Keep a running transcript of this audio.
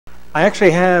I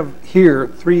actually have here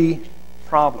 3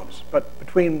 problems, but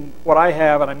between what I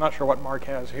have and I'm not sure what Mark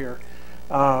has here,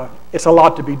 it's a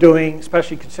lot to be doing,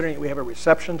 especially considering we have a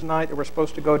reception tonight that we're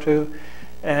supposed to go to,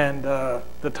 and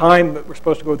the time that we're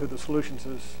supposed to go through the solutions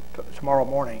is tomorrow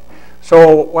morning.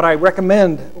 So what I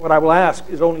recommend, what I will ask,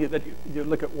 is only that you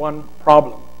look at one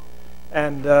problem.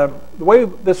 And the way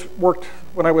this worked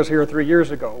when I was here 3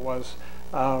 years ago was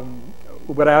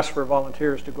we would ask for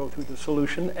volunteers to go through the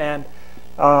solution, and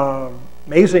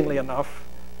amazingly enough,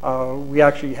 we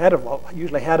actually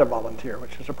usually had a volunteer,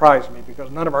 which surprised me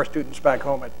because none of our students back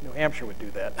home at New Hampshire would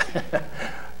do that.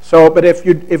 So, but if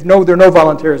there are no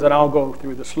volunteers, then I'll go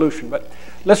through the solution. But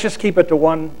let's just keep it to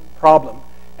one problem.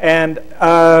 And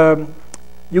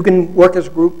you can work as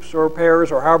groups or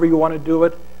pairs or however you want to do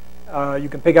it. You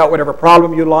can pick out whatever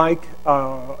problem you like.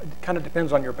 It kind of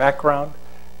depends on your background.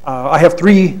 I have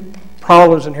 3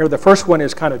 problems in here. The first one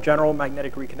is kind of general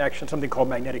magnetic reconnection, something called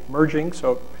magnetic merging,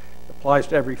 so it applies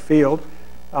to every field.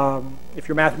 If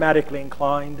you're mathematically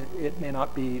inclined, it may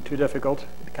not be too difficult.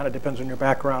 It kind of depends on your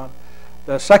background.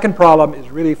 The second problem is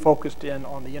really focused in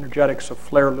on the energetics of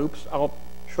flare loops. I'll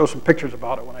show some pictures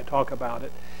about it when I talk about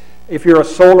it. If you're a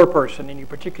solar person and you're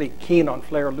particularly keen on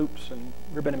flare loops and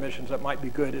ribbon emissions, that might be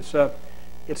good. It's a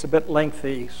bit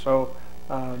lengthy, so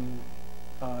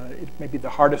it may be the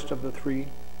hardest of the 3.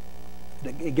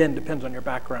 It, again, depends on your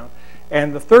background.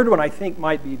 And the third one I think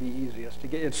might be the easiest.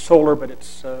 It's solar, but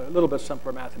it's a little bit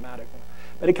simpler mathematical.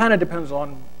 But it kind of depends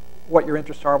on what your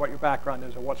interests are, what your background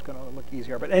is, or what's going to look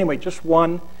easier. But anyway, just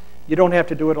one. You don't have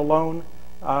to do it alone.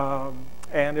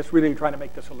 And it's really trying to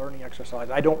make this a learning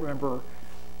exercise. I don't remember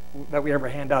that we ever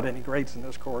hand out any grades in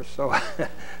this course, so I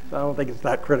don't think it's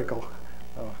that critical.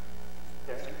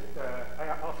 Yeah,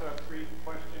 I also have 3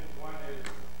 questions. One is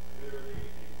literally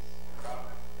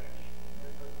about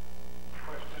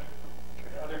question.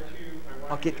 The other 2,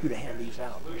 I'll get you to hand these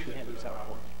out. You should hand these out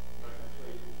for me.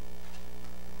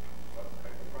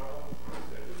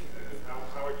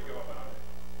 How would you go about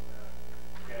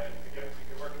it? And you can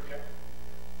work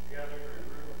together or in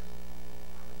groups.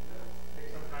 Take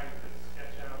some time to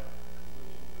sketch out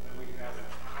solutions, and then we can have an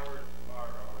hour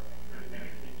tomorrow or 30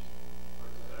 minutes each to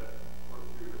work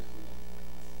through the solution.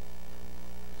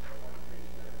 So one page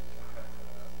there.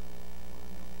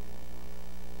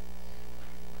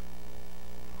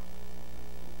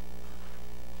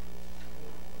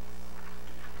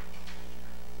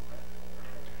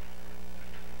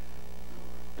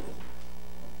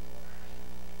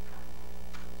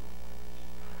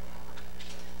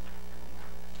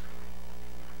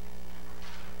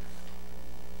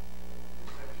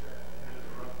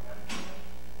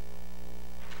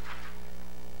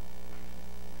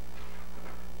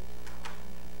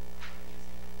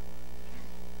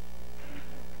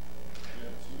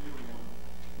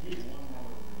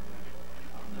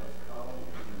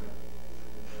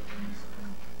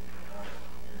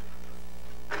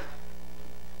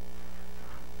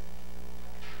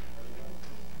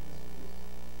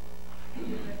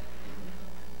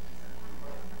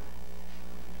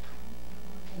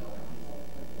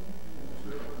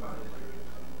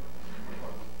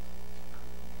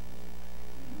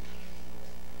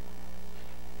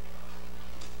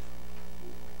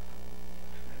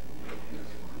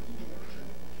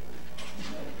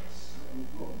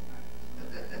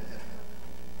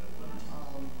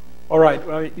 All right.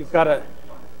 Well, you've got a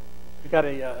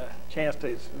chance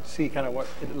to see kind of what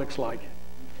it looks like,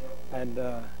 and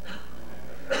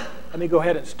let me go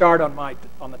ahead and start on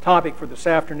the topic for this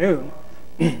afternoon.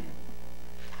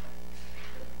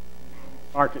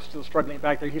 Mark is still struggling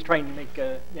back there. He's trying to make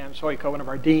Jan Soiko, one of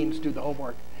our deans, do the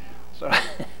homework. So,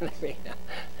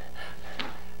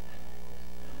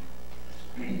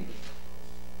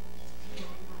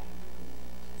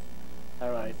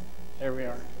 all right, there we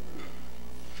are.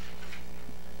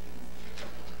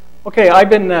 Okay, I've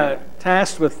been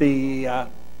tasked with the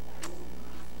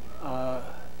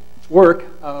work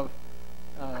of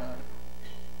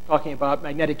talking about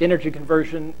magnetic energy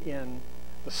conversion in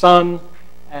the sun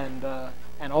and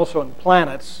also in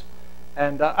planets.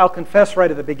 And I'll confess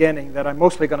right at the beginning that I'm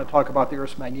mostly going to talk about the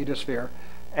Earth's magnetosphere,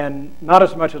 and not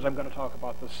as much as I'm going to talk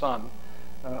about the sun.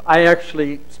 I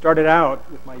actually started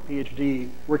out with my PhD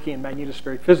working in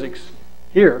magnetospheric physics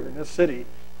here in this city,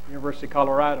 University of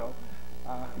Colorado.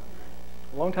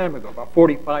 A long time ago, about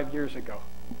 45 years ago,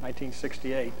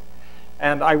 1968.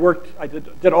 And I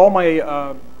did all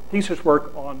my thesis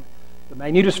work on the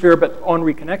magnetosphere, but on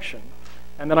reconnection.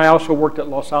 And then I also worked at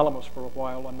Los Alamos for a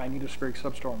while on magnetospheric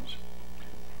substorms.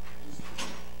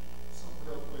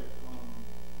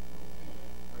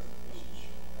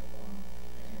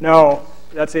 No,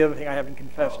 that's the other thing I haven't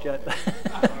confessed yet.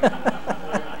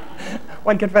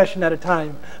 one confession at a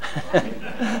time.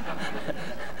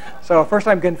 So first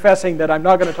I'm confessing that I'm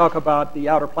not going to talk about the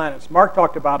outer planets. Mark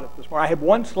talked about it this morning. I had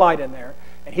one slide in there,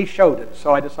 and he showed it,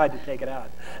 so I decided to take it out.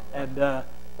 And, but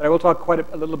I will talk quite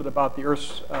a little bit about the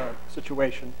Earth's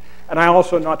situation. And I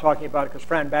also am not talking about it because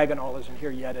Fran Bagenal isn't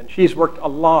here yet, and she's worked a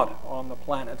lot on the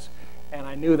planets. And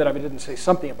I knew that if I didn't say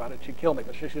something about it, she'd kill me,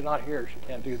 but she's not here. She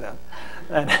can't do that.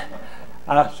 And,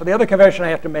 so the other confession I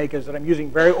have to make is that I'm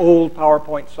using very old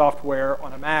PowerPoint software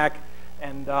on a Mac,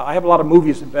 and I have a lot of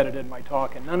movies embedded in my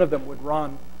talk, and none of them would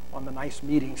run on the nice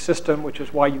meeting system, which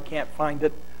is why you can't find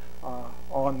it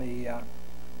on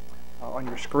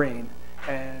your screen.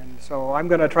 And so I'm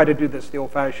going to try to do this the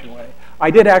old-fashioned way.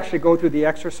 I did actually go through the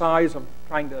exercise of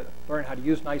trying to learn how to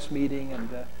use nice meeting and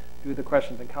do the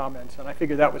questions and comments, and I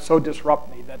figured that would so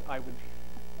disrupt me that I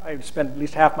would spend at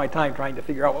least half my time trying to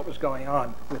figure out what was going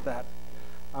on with that.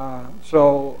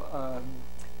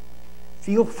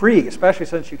 Feel free, especially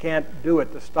since you can't do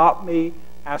it, to stop me,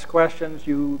 ask questions.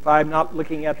 If I'm not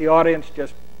looking at the audience,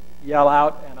 just yell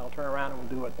out, and I'll turn around and we'll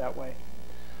do it that way.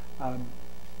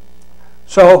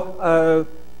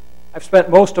 I've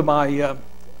spent most of my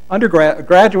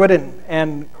undergraduate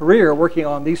and career working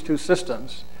on these two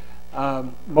systems,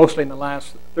 mostly in the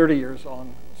last 30 years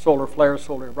on solar flares,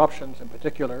 solar eruptions in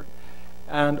particular.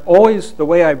 And always the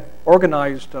way I've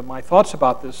organized my thoughts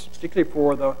about this, particularly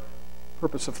for the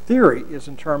purpose of theory, is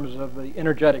in terms of the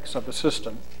energetics of the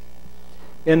system.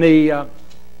 In the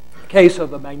case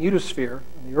of the magnetosphere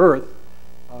and the Earth,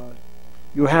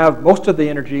 you have most of the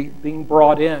energy being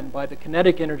brought in by the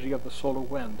kinetic energy of the solar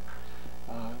wind.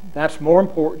 That's more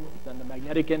important than the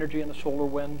magnetic energy in the solar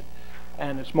wind,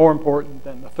 and it's more important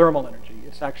than the thermal energy.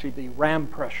 It's actually the ram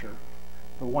pressure,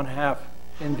 the 1/2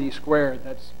 NV squared,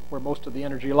 that's where most of the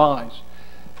energy lies.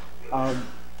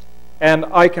 And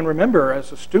I can remember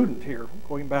as a student here,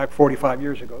 going back 45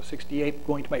 years ago, 68,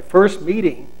 going to my first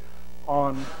meeting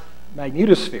on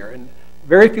magnetosphere, and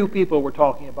very few people were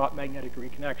talking about magnetic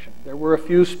reconnection. There were a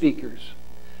few speakers,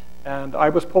 and I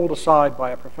was pulled aside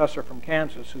by a professor from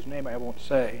Kansas, whose name I won't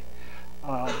say,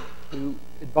 who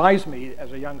advised me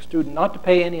as a young student not to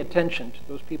pay any attention to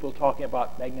those people talking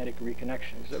about magnetic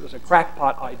reconnections. It was a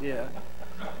crackpot idea.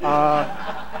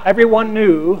 Everyone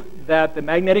knew that the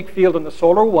magnetic field in the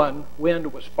solar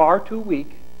wind was far too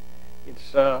weak.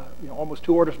 It's almost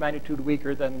 2 orders of magnitude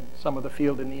weaker than some of the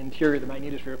field in the interior of the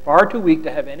magnetosphere. Far too weak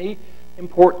to have any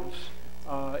importance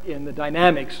in the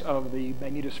dynamics of the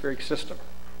magnetospheric system.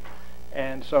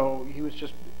 And so he was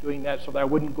just doing that so that I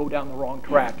wouldn't go down the wrong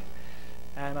track.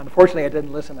 And unfortunately, I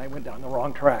didn't listen. I went down the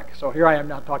wrong track. So here I am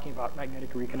now talking about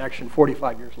magnetic reconnection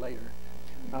 45 years later.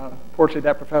 Fortunately,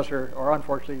 that professor, or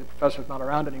unfortunately, the professor's not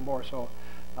around anymore, so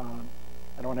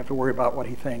I don't have to worry about what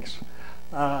he thinks.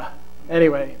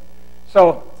 Anyway,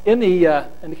 so in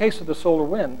the case of the solar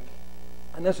wind,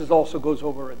 and this also goes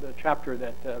over the chapter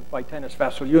that Vytenis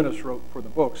Vasilyunas wrote for the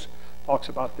books, talks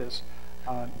about this.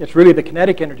 It's really the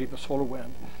kinetic energy of the solar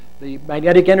wind. The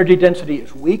magnetic energy density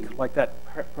is weak, like that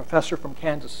professor from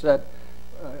Kansas said,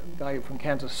 guy from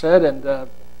Kansas said, and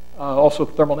also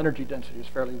thermal energy density is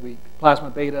fairly weak. Plasma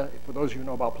beta, for those of you who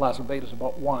know about plasma beta, is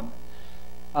about 1.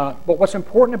 But what's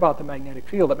important about the magnetic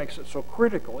field that makes it so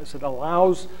critical is it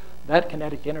allows that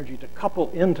kinetic energy to couple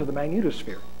into the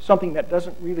magnetosphere, something that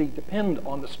doesn't really depend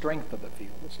on the strength of the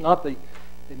field. It's not the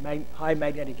high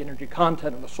magnetic energy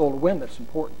content of the solar wind that's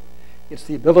important. It's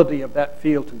the ability of that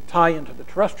field to tie into the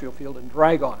terrestrial field and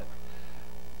drag on it.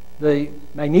 The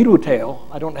magnetotail,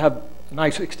 I don't have a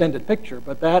nice extended picture,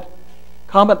 but that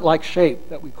comet-like shape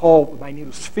that we call the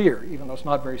magnetosphere, even though it's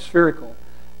not very spherical,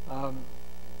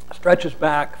 stretches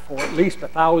back for at least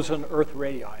 1,000 Earth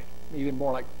radii, even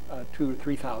more like 2,000 or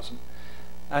 3,000.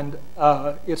 And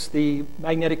it's the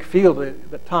magnetic field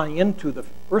that tying into the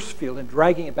Earth's field and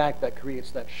dragging it back that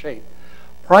creates that shape.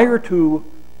 Prior to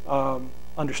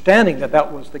understanding that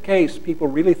that was the case, people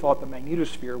really thought the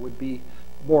magnetosphere would be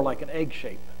more like an egg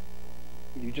shape.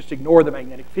 You just ignore the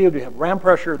magnetic field. You have ram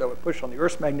pressure that would push on the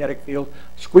Earth's magnetic field,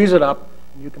 squeeze it up,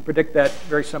 and you can predict that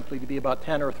very simply to be about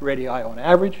 10 Earth radii on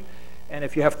average. And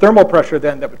if you have thermal pressure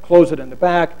then that would close it in the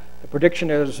back, the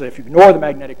prediction is if you ignore the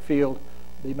magnetic field,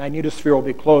 the magnetosphere will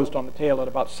be closed on the tail at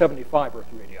about 75 Earth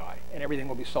radii, and everything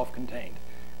will be self-contained.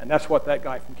 And that's what that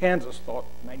guy from Kansas thought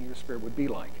the magnetosphere would be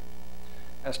like.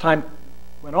 As time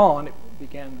went on, it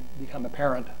began to become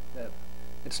apparent that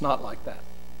it's not like that.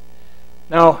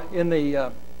 Now, in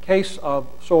the case of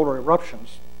solar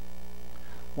eruptions,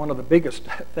 one of the biggest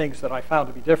things that I found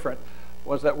to be different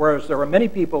was that whereas there were many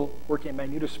people working in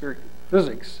magnetospheric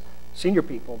physics, senior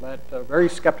people, that are very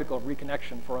skeptical of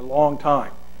reconnection for a long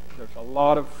time. There's a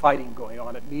lot of fighting going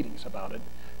on at meetings about it.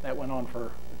 That went on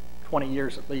for 20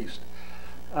 years at least.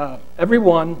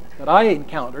 Everyone that I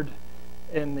encountered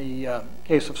in the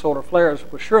case of solar flares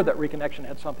was sure that reconnection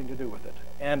had something to do with it.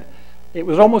 And it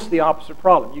was almost the opposite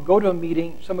problem. You go to a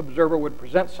meeting, some observer would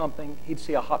present something, he'd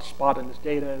see a hot spot in his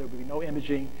data, there would be no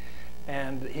imaging,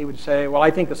 and he would say, well,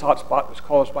 I think this hot spot was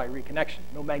caused by reconnection.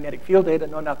 No magnetic field data,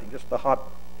 no nothing, just the hot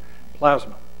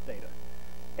plasma data.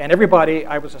 And everybody,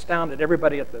 I was astounded,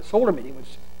 everybody at the solar meeting would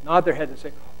nod their head and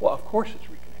say, well, of course it's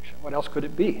reconnection. What else could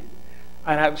it be?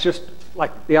 And it was just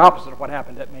like the opposite of what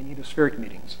happened at magnetospheric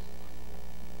meetings.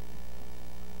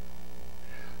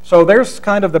 So there's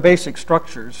kind of the basic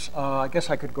structures. I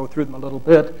guess I could go through them a little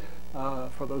bit.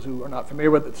 For those who are not familiar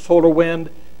with it, the solar wind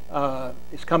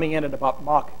is coming in at about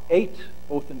Mach 8,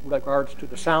 both in regards to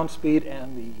the sound speed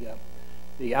and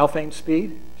the alphane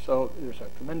speed. So there's a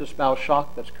tremendous bow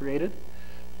shock that's created.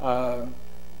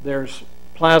 There's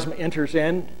plasma enters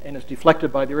in and is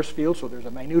deflected by the Earth's field. So there's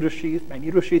a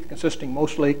magnetosheath consisting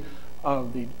mostly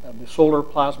of the solar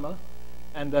plasma.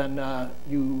 And then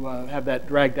you have that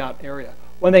dragged out area.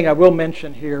 One thing I will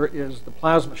mention here is the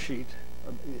plasma sheet.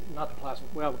 Not the plasma,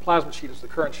 well, the plasma sheet is the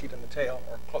current sheet in the tail,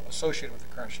 or associated with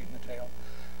the current sheet in the tail,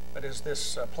 but is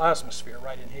this plasma sphere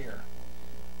right in here.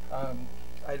 I'm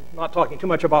not talking too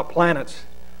much about planets,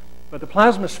 but the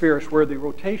plasma sphere is where the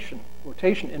rotation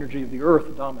energy of the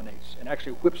Earth dominates and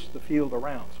actually whips the field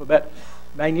around. So that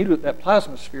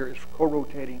plasma sphere is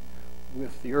co-rotating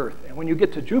with the Earth. And when you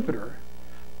get to Jupiter,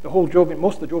 most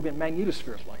of the Jovian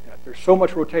magnetosphere is like that. There's so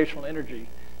much rotational energy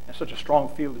and such a strong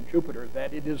field in Jupiter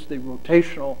that it is the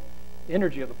rotational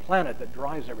energy of the planet that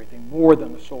drives everything more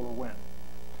than the solar wind.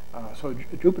 So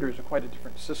Jupiter is quite a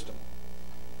different system.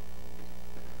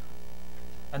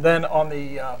 And then on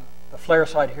the flare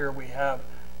side here, we have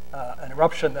an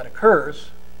eruption that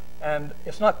occurs, and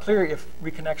it's not clear if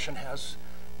reconnection has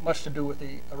much to do with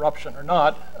the eruption or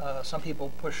not. Some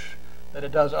people push that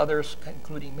it does. Others,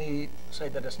 including me, say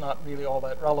that it's not really all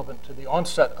that relevant to the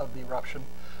onset of the eruption.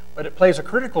 But it plays a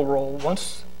critical role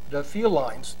once the field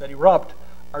lines that erupt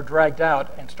are dragged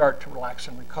out and start to relax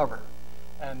and recover.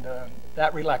 And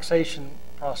that relaxation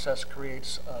process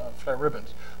creates flare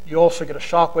ribbons. You also get a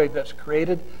shock wave that's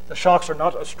created. The shocks are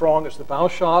not as strong as the bow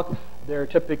shock. They're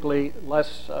typically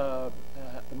less, the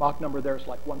Mach number there is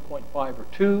like 1.5 or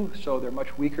 2, so they're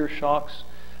much weaker shocks.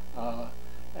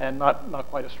 And not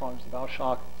quite as strong as the bow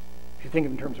shock. If you think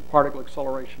of it in terms of particle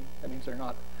acceleration, that means they're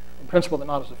not, in principle, they're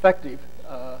not as effective,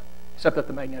 except that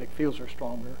the magnetic fields are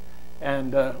stronger.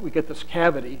 And we get this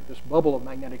cavity, this bubble of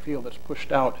magnetic field that's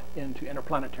pushed out into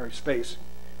interplanetary space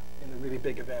in the really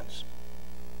big events.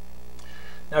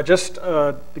 Now, just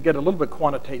to get a little bit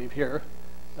quantitative here,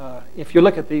 if you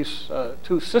look at these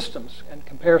two systems and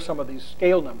compare some of these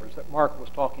scale numbers that Mark was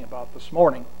talking about this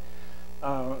morning,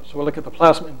 so we'll look at the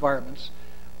plasma environments.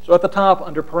 So at the top,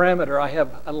 under parameter, I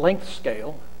have a length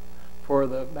scale. For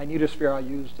the magnetosphere, I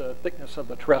used the thickness of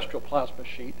the terrestrial plasma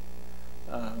sheet.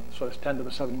 So it's 10 to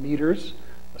the 7 meters.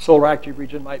 The solar active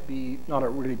region might be not a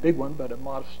really big one, but a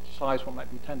modest size one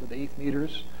might be 10 to the 8th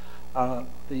meters.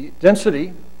 The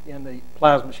density in the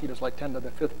plasma sheet is like 10 to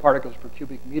the 5th particles per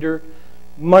cubic meter,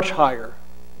 much higher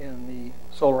in the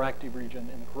solar active region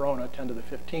in the corona, 10 to the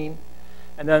 15.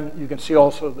 And then you can see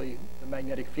also the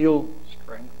magnetic field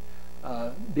strength.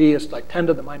 B is like 10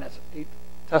 to the minus 8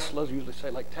 Teslas, usually say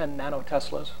like 10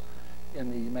 nanoteslas in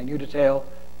the magnetotail,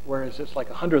 whereas it's like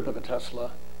 100th of a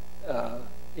Tesla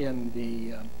in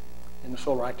the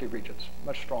solar active regions,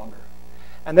 much stronger.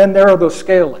 And then there are those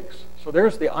scale lengths. So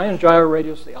there's the ion gyro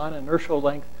radius, the ion inertial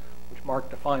length, which Mark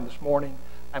defined this morning.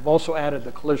 I've also added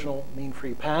the collisional mean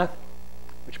free path,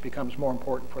 which becomes more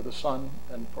important for the sun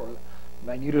than for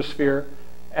the magnetosphere.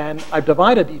 And I've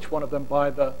divided each one of them by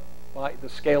the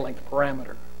scale length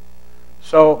parameter.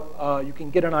 So you can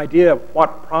get an idea of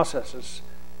what processes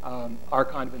are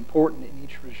kind of important in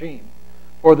each regime.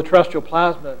 For the terrestrial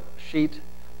plasma sheet,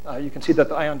 you can see that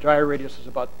the ion gyro radius is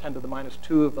about 10 to the minus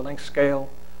 2 of the length scale.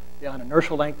 The ion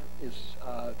inertial length is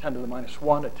 10 to the minus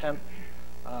 1, a tenth.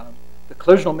 The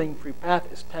collisional mean free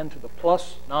path is 10 to the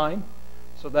plus 9.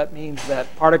 So that means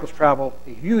that particles travel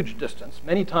a huge distance,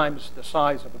 many times the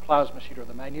size of the plasma sheet or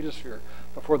the magnetosphere,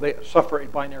 before they suffer a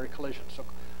binary collision. So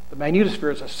the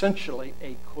magnetosphere is essentially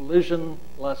a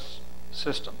collisionless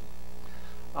system.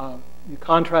 You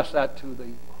contrast that to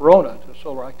the corona, to the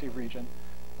solar active region.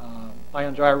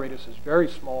 Ion gyro radius is very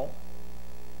small.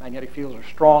 Magnetic fields are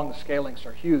strong. The scale lengths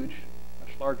are huge,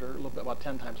 much larger, a little bit about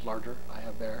 10 times larger I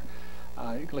have there.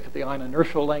 You can look at the ion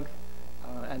inertial length.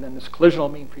 And then this collisional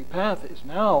mean free path is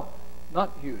now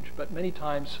not huge, but many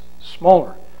times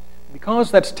smaller.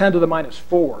 Because that's 10 to the minus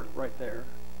 4 right there,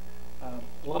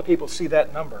 a lot of people see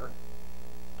that number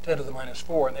 10 to the minus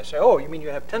 4, and they say, oh, you mean you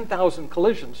have 10,000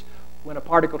 collisions when a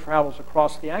particle travels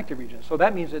across the active region. So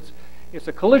that means it's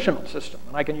a collisional system,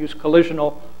 and I can use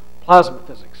collisional plasma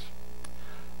physics.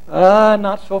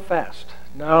 Not so fast.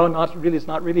 No, not really. It's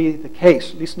not really the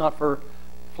case, at least not for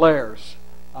flares.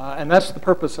 And that's the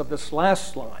purpose of this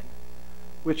last line,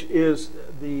 which is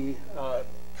the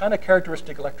kind of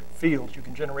characteristic electric field you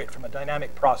can generate from a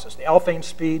dynamic process. The Alfvén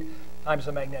speed times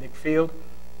the magnetic field,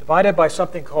 divided by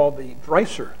something called the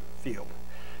Dreiser field.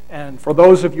 And for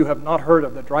those of you who have not heard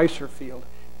of the Dreiser field,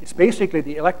 it's basically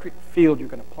the electric field you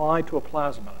can apply to a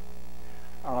plasma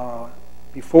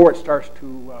before it starts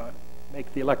to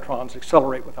make the electrons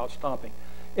accelerate without stopping.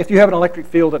 If you have an electric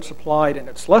field that's applied and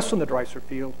it's less than the Dreiser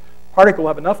field, particle will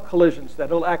have enough collisions that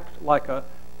it'll act like an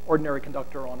ordinary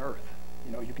conductor on Earth.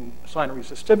 You know, you can assign a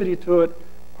resistivity to it.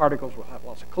 Particles will have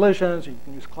lots of collisions. You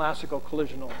can use classical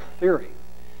collisional theory.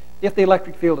 If the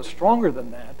electric field is stronger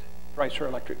than that, Dreiser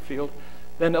electric field,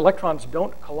 then electrons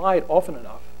don't collide often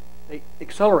enough. They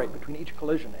accelerate between each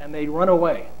collision, and they run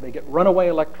away. They get runaway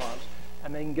electrons,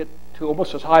 and they can get to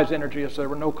almost as high as energy as there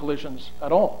were no collisions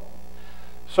at all.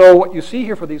 So what you see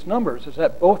here for these numbers is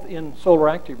that both in solar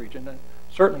active region, and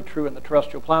certainly true in the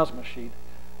terrestrial plasma sheet,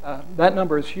 that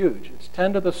number is huge. It's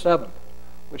 10 to the 7th,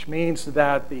 which means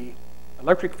that the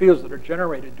electric fields that are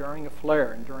generated during a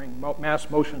flare and during mass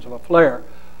motions of a flare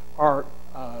are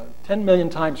 10 million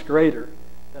times greater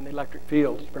than the electric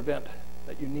fields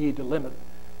that you need to limit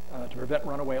to prevent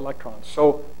runaway electrons.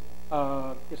 So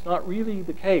it's not really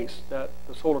the case that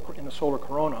in the solar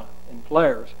corona in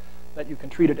flares that you can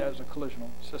treat it as a collisional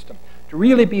system. To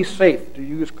really be safe to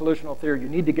use collisional theory, you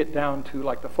need to get down to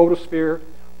like the photosphere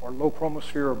or low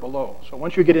chromosphere or below. So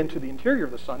once you get into the interior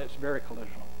of the sun, it's very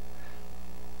collisional.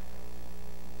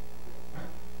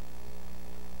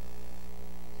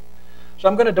 So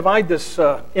I'm going to divide this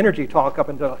energy talk up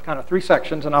into kind of 3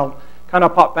 sections, and I'll kind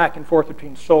of pop back and forth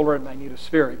between solar and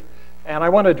magnetospheric. And I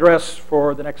want to address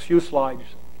for the next few slides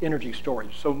energy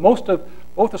storage. So most of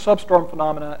both the substorm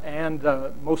phenomena and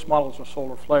most models of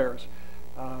solar flares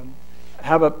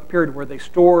have a period where they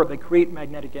create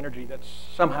magnetic energy that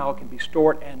somehow can be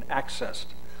stored and accessed.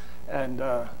 And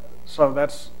so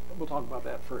we'll talk about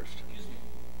that first. Excuse me.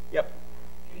 Yep.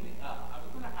 Are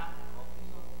we going to have copies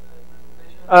of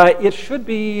the presentation? It should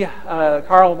be,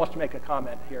 Carl wants to make a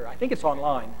comment here. I think it's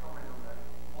online.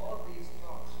 All of these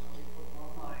talks will be put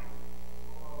online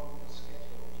or on the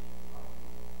schedule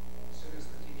as soon as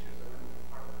the teachers are in the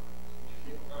department. We should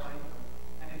be able to find them.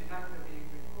 And in fact, they're being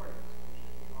recorded, which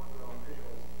should be longer on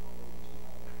visuals.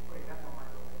 Wait, that one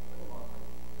might go a little longer.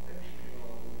 Then it should be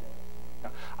all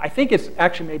over. I think it's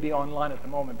actually maybe online at the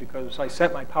moment because I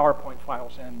sent my PowerPoint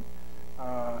files in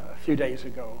a few days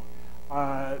ago.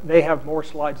 They have more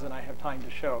slides than I have time to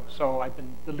show, so I've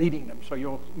been deleting them. So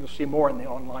you'll see more in the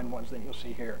online ones than you'll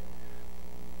see here.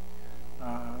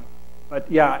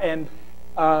 But yeah, and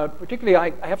particularly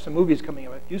I have some movies coming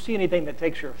up. If you see anything that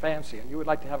takes your fancy and you would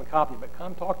like to have a copy of it,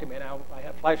 come talk to me. And I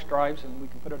have flash drives and we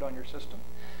can put it on your system.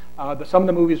 Some of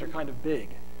the movies are kind of big,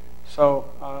 so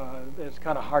it's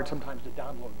kind of hard sometimes to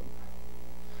download them.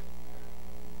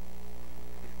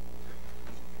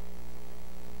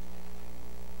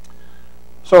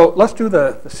 So let's do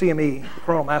the CME, the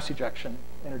coronal mass ejection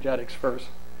energetics first.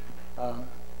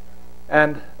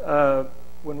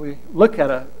 When we look at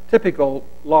a typical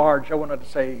large, I wanted to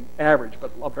say average,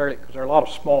 but because there are a lot of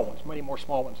small ones, many more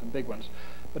small ones than big ones,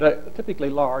 but a typically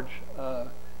large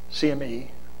CME,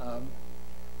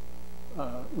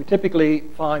 we typically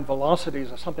find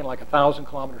velocities of something like 1,000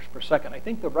 kilometers per second. I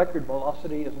think the record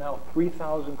velocity is now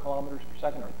 3,000 kilometers per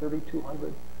second or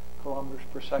 3,200 kilometers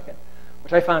per second,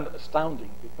 which I found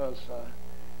astounding because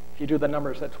if you do the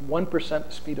numbers, that's 1%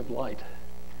 the speed of light.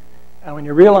 And when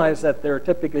you realize that they're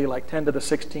typically like 10 to the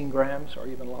 16 grams or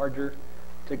even larger,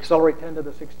 to accelerate 10 to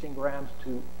the 16 grams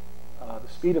to the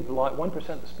speed of light,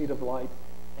 1% the speed of light,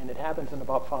 and it happens in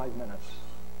about 5 minutes.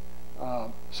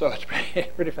 So it's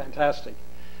pretty fantastic.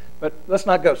 But let's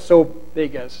not go so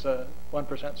big as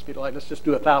 1% speed of light. Let's just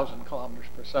do 1,000 kilometers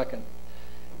per second.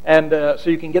 And so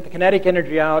you can get the kinetic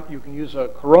energy out. You can use a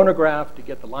coronagraph to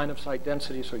get the line of sight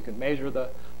density so you can measure the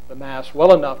mass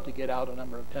well enough to get out a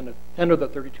number of 10 to the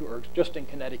 32 ergs just in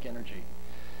kinetic energy.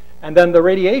 And then the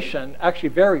radiation actually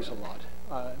varies a lot.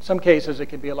 In some cases, it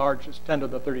can be as large as 10 to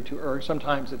the 32 ergs.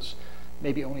 Sometimes it's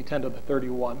maybe only 10 to the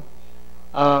 31.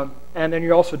 And then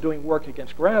you're also doing work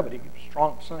against gravity.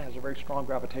 The sun has a very strong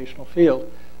gravitational field.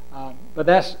 But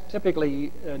that's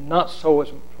typically not so as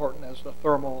important as the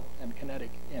thermal and kinetic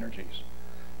energies.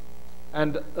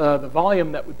 And the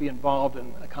volume that would be involved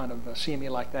in a kind of a CME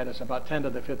like that is about 10 to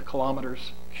the 5th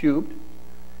kilometers cubed.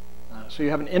 So you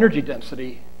have an energy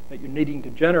density that you're needing to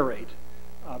generate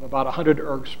of about 100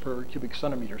 ergs per cubic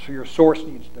centimeter. So your source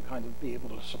needs to kind of be able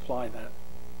to supply that.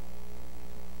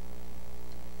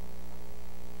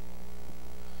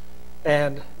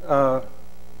 And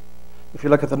if you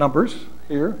look at the numbers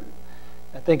here,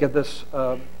 and think of this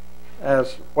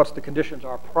as what the conditions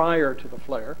are prior to the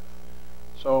flare.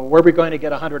 So where are we going to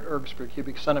get 100 ergs per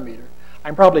cubic centimeter?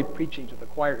 I'm probably preaching to the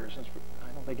choir here, since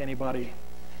I don't think anybody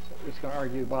is going to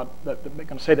argue about that. They're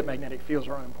going to say that magnetic fields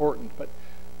are unimportant. But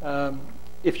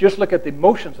if you just look at the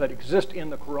motions that exist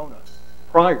in the corona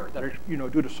prior, that are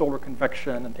due to solar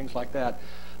convection and things like that,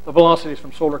 the velocities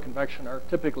from solar convection are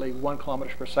typically 1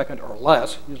 kilometer per second or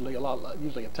less, usually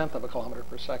a tenth of a kilometer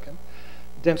per second.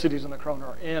 Densities in the corona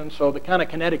are n, so the kind of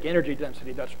kinetic energy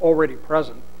density that's already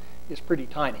present is pretty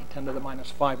tiny, 10 to the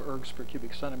minus 5 ergs per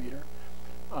cubic centimeter.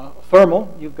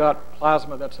 Thermal, you've got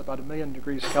plasma that's about 1,000,000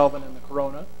 degrees Kelvin in the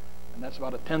corona, and that's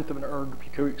about a tenth of an erg per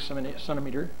cubic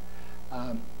centimeter.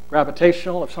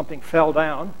 Gravitational, if something fell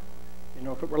down,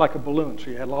 if it were like a balloon,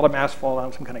 so you had a lot of mass fall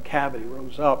down, some kind of cavity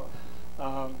rose up,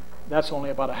 that's only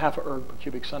about a half a erg per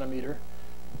cubic centimeter.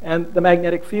 And the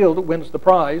magnetic field wins the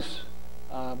prize.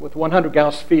 With 100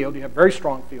 Gauss field, you have very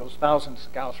strong fields, thousands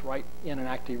of Gauss right in an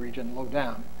active region, low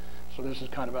down. So this is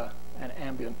kind of an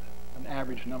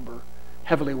average number,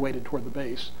 heavily weighted toward the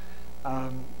base.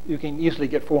 You can easily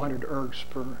get 400 ergs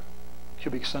per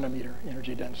cubic centimeter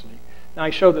energy density. Now I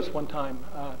showed this one time,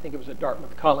 I think it was at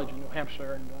Dartmouth College in New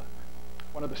Hampshire, and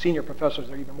one of the senior professors,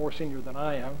 they're even more senior than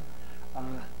I am,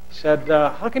 said,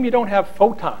 how come you don't have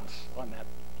photons on that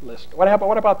list?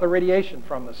 What about the radiation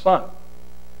from the sun?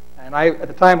 And at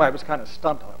the time, I was kind of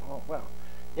stumped. Oh, well,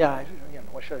 yeah,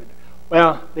 what should I do?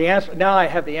 Well, the answer, now I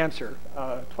have the answer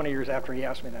 20 years after he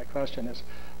asked me that question, is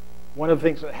one of the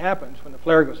things that happens when the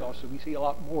flare goes off, so we see a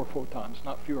lot more photons,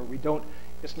 not fewer.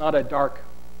 It's not a dark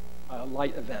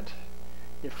light event.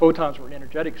 If photons were an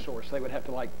energetic source, they would have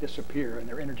to disappear and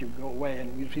their energy would go away,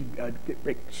 and you'd see a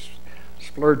big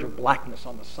splurge of blackness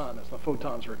on the sun as the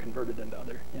photons are converted into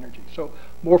other energy. So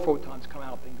more photons come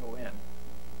out than go in.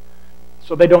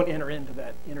 So they don't enter into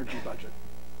that energy budget.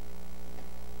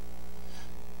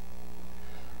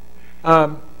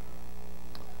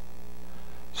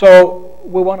 So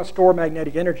we want to store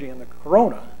magnetic energy in the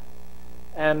corona.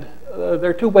 And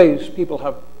there are two ways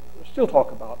people still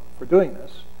talk about for doing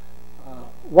this.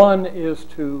 One is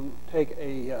to take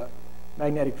a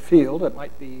magnetic field that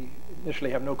might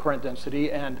initially have no current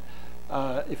density, and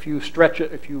if you stretch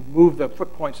it, if you move the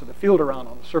foot points of the field around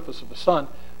on the surface of the sun,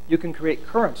 you can create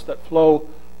currents that flow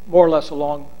more or less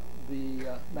along the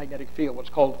magnetic field, what's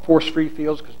called force-free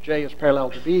fields, because J is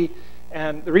parallel to B.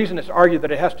 And the reason it's argued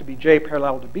that it has to be J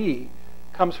parallel to B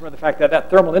comes from the fact that that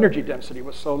thermal energy density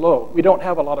was so low. We don't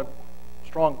have a lot of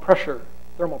strong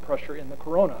thermal pressure in the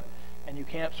corona, and you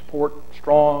can't support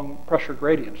strong pressure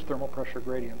gradients, thermal pressure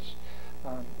gradients.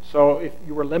 So if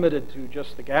you were limited to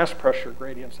just the gas pressure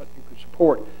gradients that you could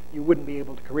support, you wouldn't be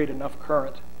able to create enough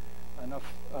current,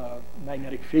 enough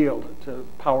magnetic field to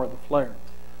power the flare.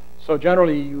 So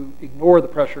generally you ignore the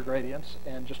pressure gradients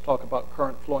and just talk about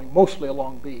current flowing mostly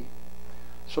along B.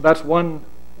 So that's one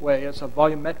way. It's a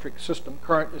volumetric system.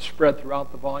 Current is spread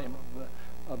throughout the volume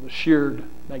of the sheared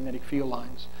magnetic field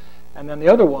lines. And then the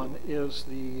other one is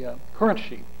the current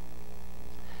sheet.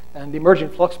 And the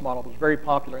emerging flux model was very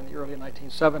popular in the early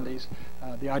 1970s.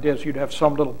 The idea is you'd have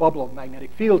some little bubble of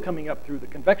magnetic field coming up through the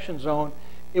convection zone.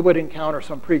 It would encounter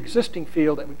some pre-existing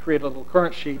field that would create a little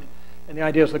current sheet. And the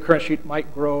idea is the current sheet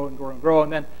might grow and grow and grow,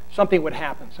 and then something would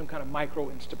happen, some kind of micro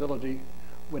instability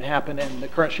would happen, and the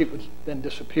current sheet would then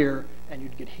disappear, and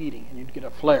you'd get heating, and you'd get a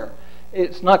flare.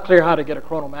 It's not clear how to get a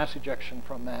coronal mass ejection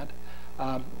from that.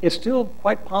 It's still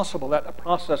quite possible that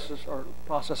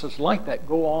processes like that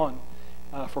go on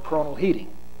for coronal heating.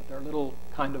 There are little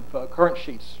kind of current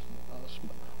sheets,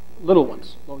 little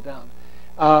ones, low down.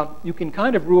 You can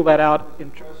kind of rule that out.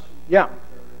 Yeah,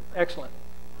 excellent.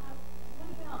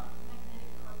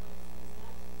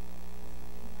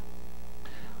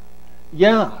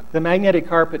 Yeah, the magnetic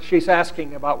carpet. She's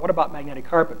asking about what about magnetic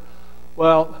carpet?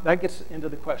 Well, that gets into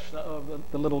the question of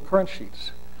the little current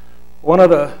sheets. One of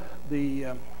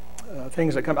the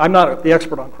things that come, I'm not the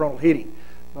expert on coronal heating,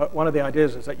 but one of the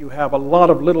ideas is that you have a lot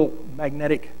of little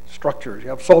magnetic structures. You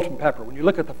have salt and pepper. When you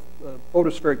look at the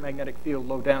photospheric magnetic field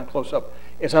low down, close up,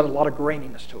 it's had a lot of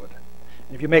graininess to it.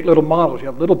 And if you make little models, you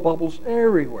have little bubbles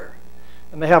everywhere.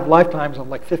 And they have lifetimes of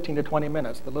like 15 to 20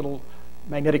 minutes. The little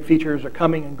magnetic features are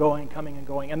coming and going,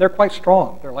 and they're quite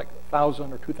strong. They're like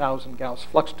 1,000 or 2,000 Gauss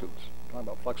flux tubes. I'm talking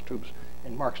about flux tubes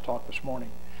in Mark's talk this morning.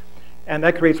 And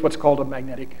that creates what's called a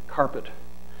magnetic carpet.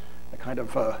 A kind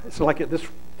of, it's like this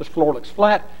floor looks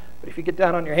flat. But if you get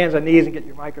down on your hands and knees and get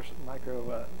your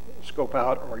microscope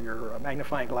out or your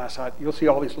magnifying glass out, you'll see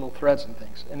all these little threads and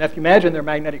things. And if you imagine their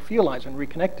magnetic field lines and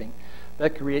reconnecting,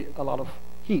 that create a lot of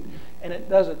heat. And it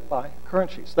does it by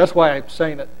current sheets. That's why I'm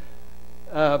saying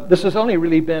that this has only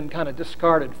really been kind of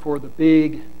discarded for the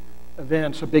big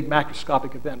events, a big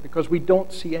macroscopic event, because we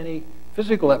don't see any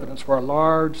physical evidence for a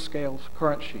large-scale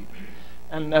current sheet.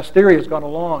 And as theory has gone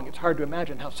along, it's hard to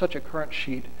imagine how such a current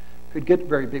sheet could get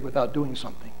very big without doing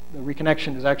something. The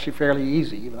reconnection is actually fairly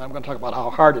easy, even though I'm going to talk about how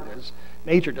hard it is.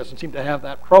 Nature doesn't seem to have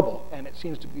that trouble, and it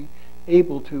seems to be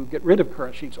able to get rid of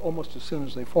current sheets almost as soon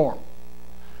as they form.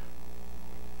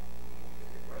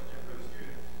 Question for the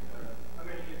students. How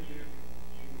many of you use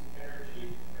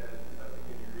energy as something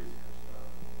in your research?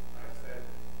 I said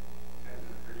 10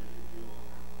 to 30 joule.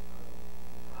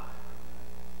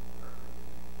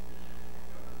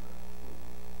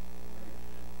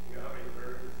 You know how many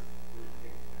birds would it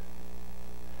take?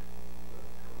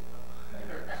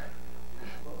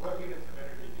 What units of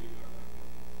energy do you know?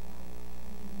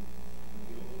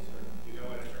 Do you know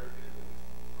what a Earth is?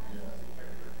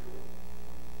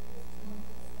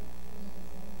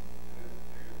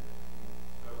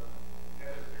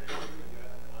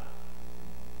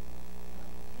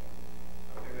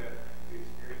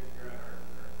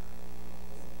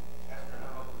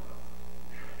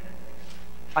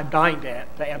 I'm dying to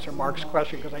answer Mark's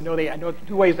question because I know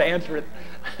two ways to answer it.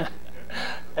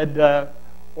 And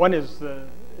one is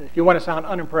if you want to sound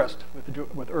unimpressed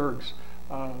with ergs,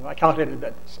 I calculated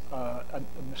that a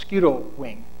mosquito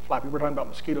wing flap. We were talking about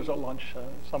mosquitoes at lunch,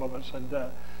 some of us, and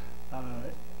a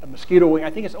mosquito wing. I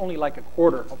think it's only like a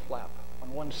quarter of a flap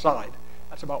on one side.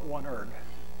 That's about 1 erg.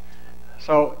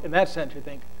 So in that sense, you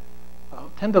think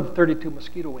 10 to the 32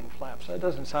 mosquito wing flaps. That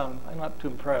doesn't sound. I'm not too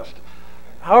impressed.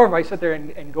 However, I sit there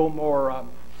and go more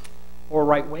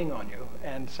right wing on you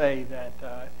and say that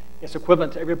it's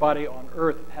equivalent to everybody on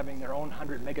Earth having their own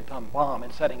 100 megaton bomb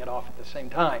and setting it off at the same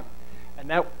time. And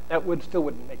that still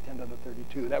wouldn't make 10 to the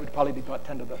 32. That would probably be about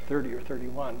 10 to the 30 or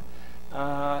 31.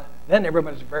 Then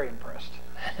everybody's very impressed.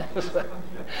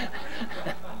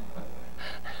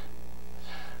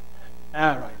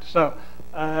 All right. So,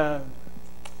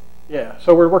 yeah.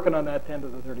 So we're working on that 10 to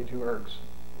the 32 ergs.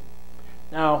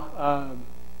 Now,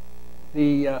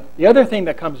 the other thing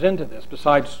that comes into this,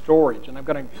 besides storage, and I'm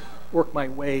going to work my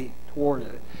way toward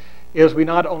it, is we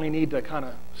not only need to kind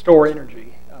of store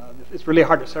energy. It's really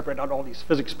hard to separate out all these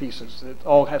physics pieces. It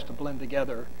all has to blend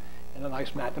together in a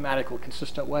nice mathematical,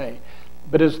 consistent way.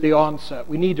 But as the onset,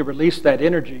 we need to release that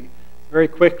energy very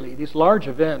quickly. These large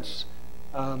events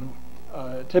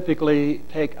typically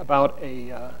take about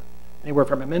anywhere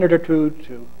from a minute or two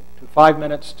to 5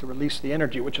 minutes to release the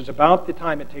energy, which is about the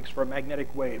time it takes for a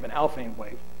magnetic wave, an Alfvén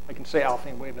wave. I can say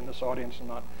Alfvén wave in this audience and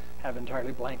not have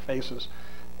entirely blank faces.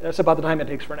 That's about the time it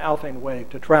takes for an Alfvén wave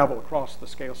to travel across the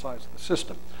scale size of the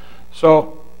system.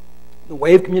 So the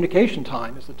wave communication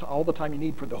time is all the time you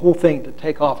need for the whole thing to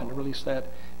take off and to release that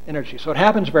energy. So it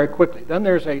happens very quickly. Then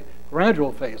there's a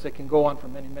gradual phase that can go on for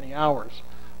many, many hours,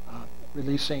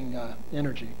 releasing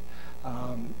energy.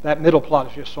 That middle plot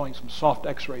is just showing some soft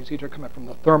X-rays. These are coming from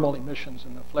the thermal emissions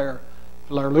in the flare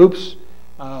loops.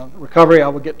 Recovery I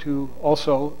will get to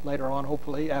also later on,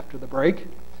 hopefully, after the break.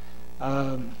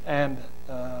 And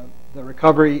the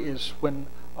recovery is when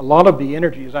a lot of the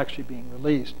energy is actually being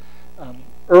released.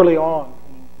 Early on,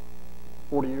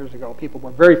 40 years ago, people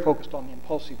were very focused on the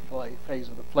impulsive phase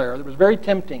of the flare. It was very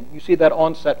tempting, you see that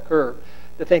onset curve,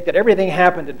 to think that everything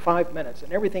happened in 5 minutes,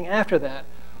 and everything after that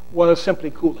was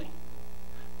simply cooling.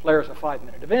 Flare is a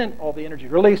 5-minute event, all the energy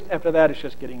released. After that, it's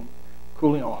just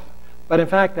cooling off. But in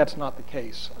fact, that's not the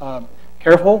case.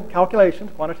 Careful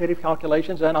calculations, quantitative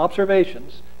calculations, and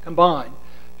observations combined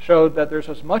showed that there's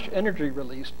as much energy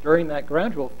released during that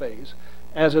gradual phase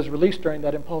as is released during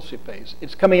that impulsive phase.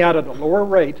 It's coming out at a lower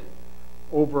rate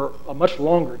over a much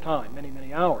longer time, many,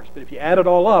 many hours. But if you add it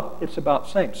all up, it's about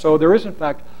the same. So there is, in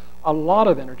fact, a lot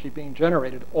of energy being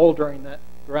generated all during that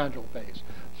gradual phase.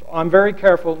 So I'm very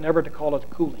careful never to call it a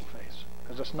cooling phase,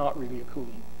 because it's not really a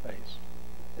cooling phase.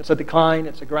 It's a decline,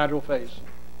 it's a gradual phase.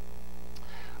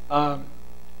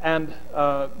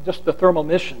 Just the thermal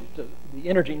emission, the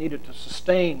energy needed to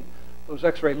sustain those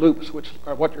X-ray loops, which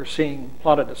are what you're seeing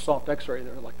plotted as soft X-ray,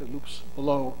 they're like the loops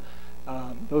below.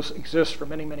 Those exist for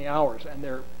many, many hours, and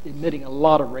they're emitting a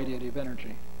lot of radiative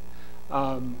energy.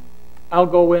 I'll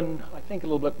go in, I think, a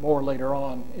little bit more later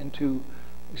on into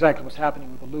exactly what's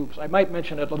happening with the loops. I might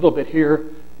mention it a little bit here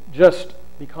just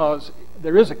because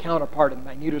there is a counterpart in the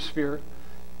magnetosphere.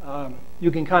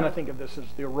 You can kind of think of this as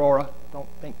the aurora. Don't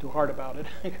think too hard about it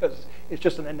because it's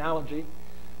just an analogy.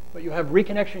 but you have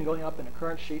reconnection going up in a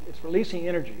current sheet. It's releasing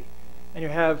energy. And you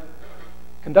have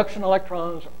conduction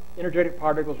electrons, energetic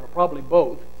particles, or probably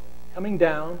both, coming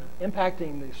down,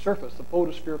 impacting the surface, the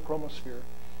photosphere, chromosphere,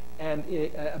 and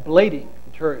ablating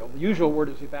material. The usual word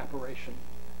is evaporation.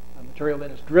 Material then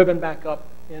is driven back up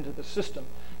into the system.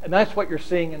 And that's what you're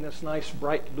seeing in this nice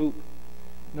bright loop.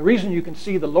 And the reason you can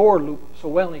see the lower loop so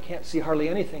well and you can't see hardly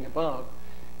anything above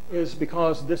is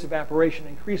because this evaporation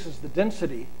increases the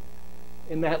density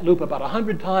in that loop about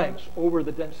 100 times over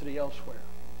the density elsewhere.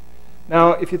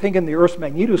 Now, if you think in the Earth's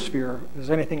magnetosphere,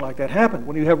 does anything like that happen?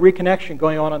 When you have reconnection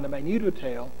going on the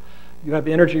magnetotail, you have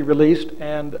energy released,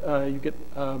 and you get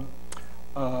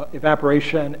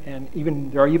evaporation, and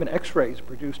there are even X-rays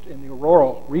produced in the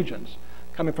auroral regions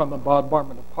coming from the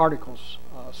bombardment of particles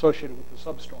associated with the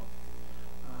substorm.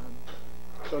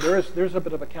 So there's a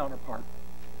bit of a counterpart.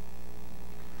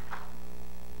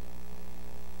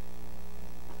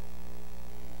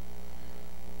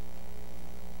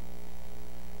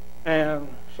 And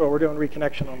so we're doing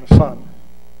reconnection on the sun.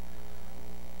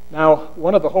 Now,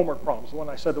 one of the homework problems, the one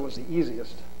I said that was the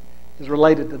easiest, is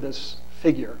related to this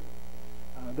figure.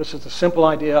 This is the simple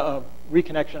idea of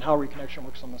reconnection, how reconnection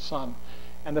works on the sun.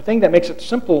 And the thing that makes it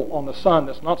simple on the sun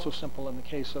that's not so simple in the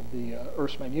case of the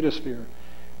Earth's magnetosphere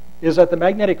is that the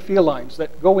magnetic field lines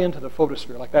that go into the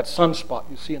photosphere, like that sunspot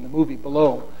you see in the movie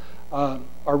below,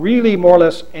 are really more or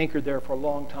less anchored there for a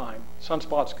long time.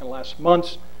 Sunspots can last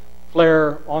months.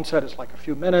 Flare onset is like a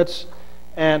few minutes.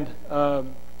 And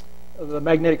the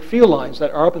magnetic field lines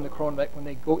that are up in the corona, when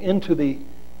they go into the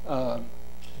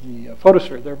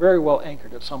photosphere, they're very well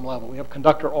anchored at some level. We have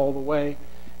conductor all the way.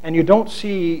 And you don't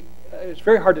see, it's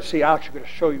very hard to see. I'm actually going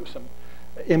to show you some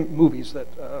movies that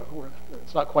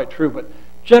it's not quite true, but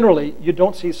generally you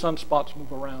don't see sunspots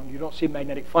move around. You don't see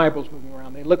magnetic fibrils moving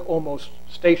around. They look almost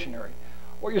stationary.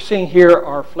 What you're seeing here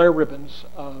are flare ribbons.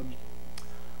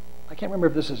 I can't remember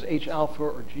if this is H alpha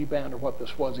or G band or what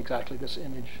this was exactly, this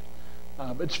image.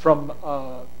 It's from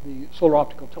the Solar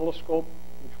Optical Telescope,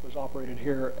 which was operated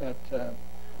here at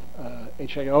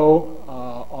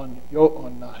HAO on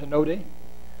Hinode.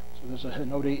 So there's a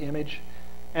Hinode image.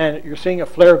 And you're seeing a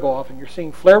flare go off, and you're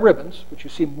seeing flare ribbons, which you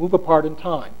see move apart in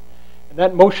time. And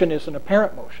that motion is an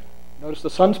apparent motion. Notice the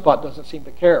sunspot doesn't seem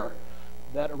to care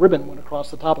that a ribbon went across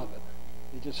the top of it.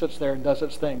 It just sits there and does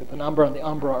its thing. The penumbra and the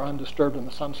umbra are undisturbed in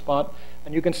the sunspot.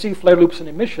 And you can see flare loops in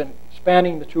emission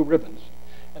spanning the two ribbons.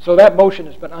 And so that motion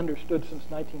has been understood since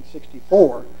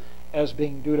 1964 as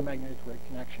being due to magnetic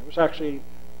reconnection. It was actually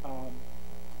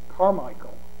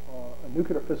Carmichael, a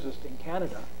nuclear physicist in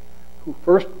Canada, who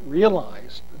first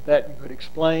realized that you could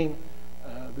explain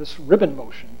this ribbon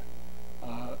motion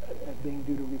as being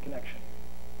due to reconnection.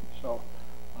 So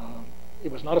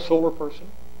it was not a solar person.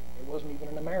 It wasn't even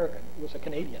an American. It was a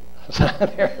Canadian. So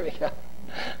there we go.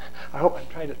 I hope I'm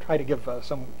trying to give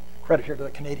some credit here to the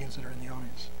Canadians that are in the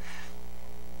audience.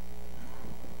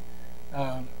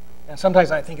 And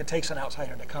sometimes I think it takes an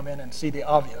outsider to come in and see the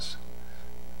obvious.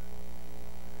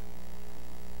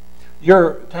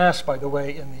 Your task, by the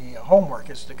way, in the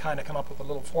homework is to kind of come up with a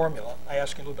little formula. I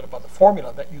ask you a little bit about the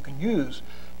formula that you can use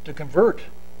to convert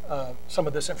some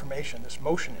of this information, this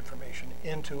motion information,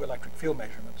 into electric field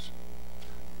measurements.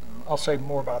 I'll say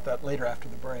more about that later after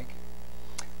the break.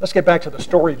 Let's get back to the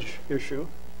storage issue.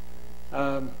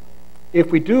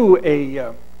 If we do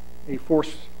a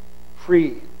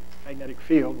force-free magnetic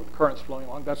field with currents flowing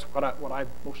along, that's what I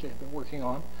mostly have been working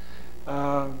on.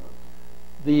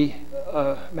 The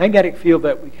magnetic field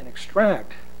that we can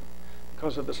extract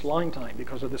because of this line time,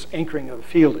 because of this anchoring of the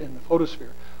field in the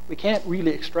photosphere, we can't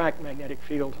really extract magnetic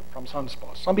field from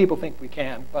sunspots. Some people think we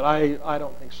can, but I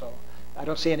don't think so. I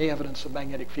don't see any evidence of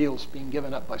magnetic fields being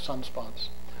given up by sunspots.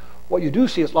 What you do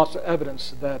see is lots of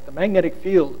evidence that the magnetic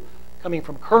field coming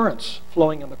from currents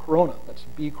flowing in the corona, that's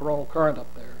B coronal current up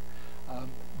there,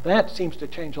 that seems to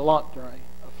change a lot during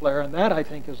a flare, and that I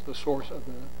think is the source of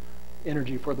the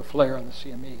energy for the flare and the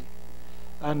CME.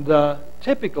 And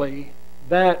typically,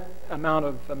 that amount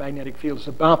of magnetic field is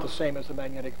about the same as the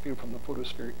magnetic field from the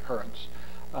photospheric currents.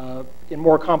 In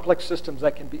more complex systems,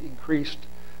 that can be increased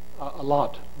a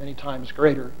lot, many times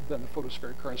greater than the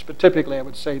photospheric currents. But typically, I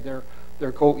would say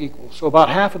they're co-equal. So about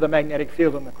half of the magnetic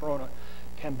field in the corona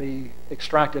can be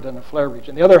extracted in a flare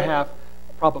region. The other half,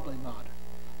 probably not.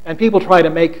 And people try to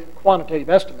make quantitative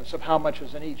estimates of how much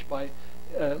is in each by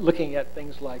looking at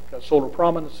things like solar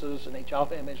prominences and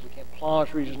H-alpha image, looking at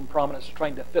plage regions and prominences,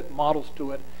 trying to fit models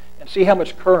to it, and see how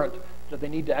much current do they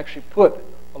need to actually put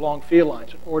along field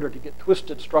lines in order to get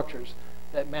twisted structures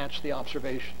that match the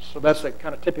observations. So that's a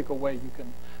kind of typical way you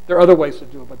can, there are other ways to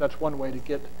do it, but that's one way to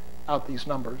get out these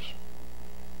numbers.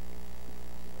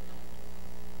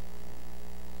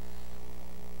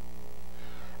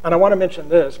 And I want to mention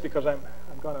this because I'm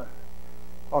going to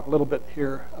talk a little bit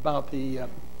here about the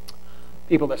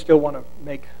people that still want to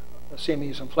make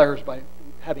CMEs and flares by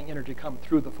having energy come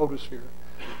through the photosphere.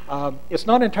 It's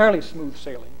not entirely smooth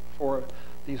sailing for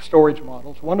these storage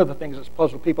models. One of the things that's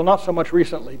puzzled people, not so much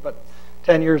recently, but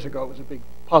 10 years ago it was a big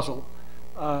puzzle,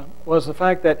 was the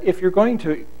fact that if you're going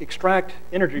to extract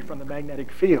energy from the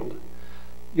magnetic field,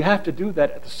 you have to do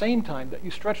that at the same time that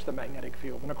you stretch the magnetic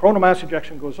field. When a coronal mass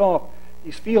ejection goes off,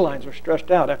 these field lines are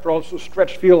stretched out. After all, those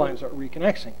stretched field lines are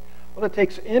reconnecting. Well, it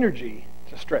takes energy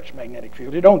to stretch magnetic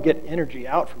field. You don't get energy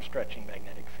out from stretching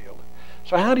magnetic field.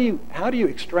 So how do you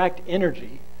extract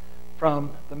energy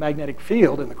from the magnetic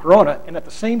field in the corona and at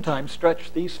the same time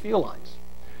stretch these field lines?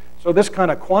 So this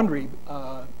kind of quandary,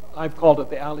 I've called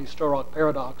it the Ali-Sturrock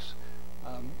paradox.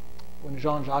 When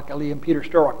Jean-Jacques Ali and Peter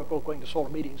Sturrock were both going to solar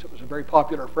meetings, it was a very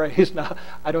popular phrase. Now,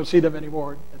 I don't see them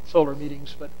anymore at solar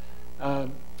meetings. But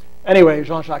anyway,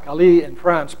 Jean-Jacques Ali in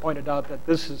France pointed out that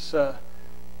this is to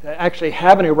actually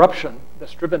have an eruption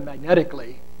that's driven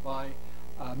magnetically by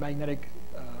magnetic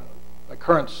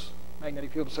currents,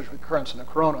 magnetic field associated with currents in the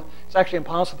corona. It's actually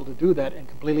impossible to do that and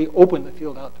completely open the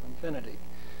field out to infinity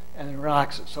and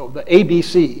relax it. So the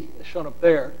ABC, as shown up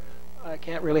there,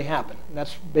 can't really happen. And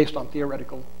that's based on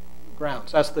theoretical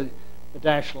grounds. That's the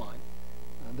dashed line,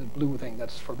 the blue thing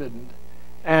that's forbidden.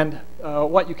 And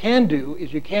what you can do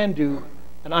is you can do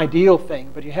an ideal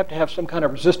thing, but you have to have some kind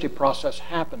of resistive process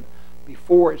happen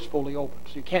before it's fully open.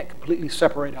 So you can't completely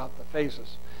separate out the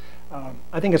phases.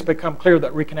 I think it's become clear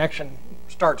that reconnection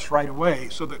starts right away,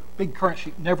 so the big current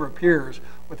sheet never appears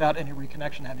without any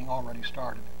reconnection having already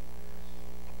started.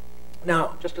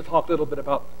 Now, just to talk a little bit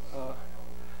about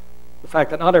the fact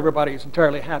that not everybody is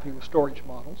entirely happy with storage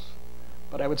models,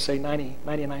 but I would say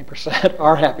 99%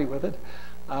 are happy with it.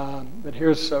 But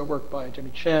here's work by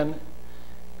Jimmy Chen.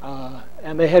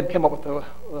 And they had come up with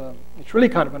it's really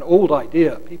kind of an old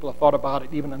idea. People have thought about it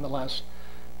even in the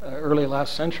early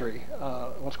last century,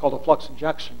 what's called a flux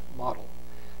injection model.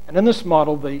 And in this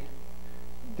model,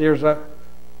 there's a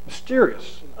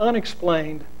mysterious,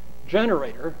 unexplained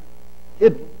generator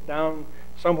hidden down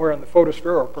somewhere in the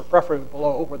photosphere, or preferably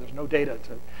below, where there's no data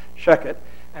to check it,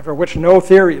 and for which no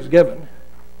theory is given,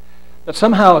 that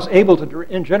somehow is able to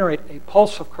generate a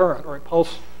pulse of current or a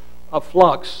pulse of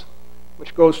flux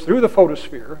which goes through the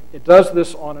photosphere. It does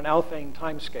this on an Alfvén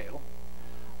time scale.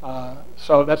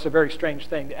 So that's a very strange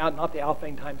thing, not the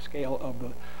Alfvén time scale of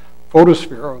the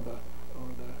photosphere or the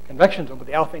convection zone, but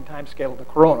the Alfvén time scale of the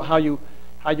corona. How you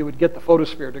would get the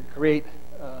photosphere to create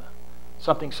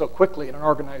something so quickly in an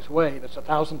organized way that's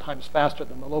 1,000 times faster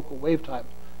than the local wave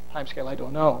time scale, I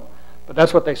don't know. But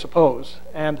that's what they suppose.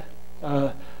 And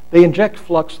they inject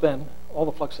flux then, all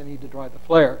the flux they need to drive the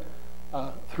flare,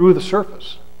 through the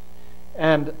surface.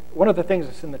 And one of the things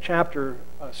that's in the chapter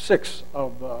 6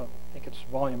 of, I think it's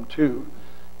volume 2,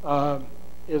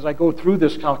 is I go through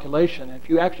this calculation. And if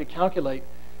you actually calculate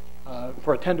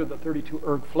for a 10 to the 32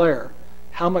 erg flare,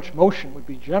 how much motion would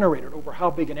be generated over how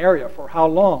big an area for how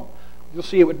long, you'll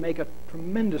see it would make a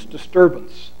tremendous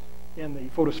disturbance in the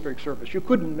photospheric surface. You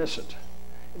couldn't miss it.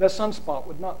 That sunspot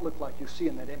would not look like you see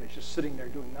in that image, just sitting there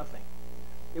doing nothing.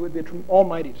 It would be an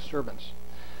almighty disturbance.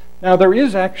 Now, it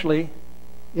is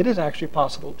actually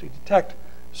possible to detect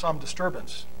some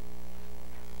disturbance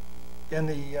in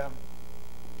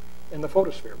the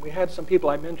photosphere. We had some people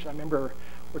I remember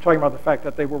we're talking about the fact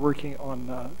that they were working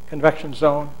on convection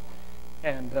zone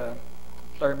and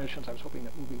flare emissions. I was hoping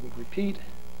that movie would repeat.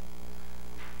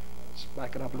 Let's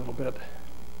back it up a little bit.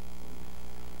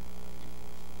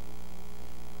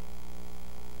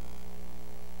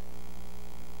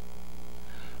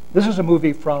 This is a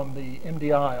movie from the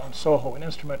MDI on SOHO, an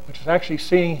instrument which is actually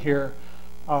seeing here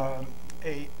an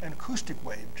acoustic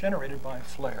wave generated by a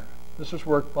flare. This is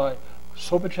work by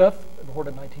Sobachev,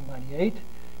 recorded in 1998.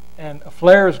 And a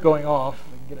flare is going off.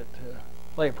 We can get it to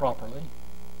play properly.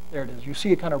 There it is. You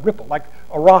see a kind of ripple, like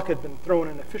a rock had been thrown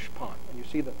in a fish pond. And you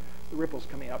see the ripples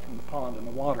coming out from the pond and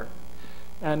the water.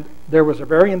 And there was a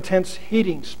very intense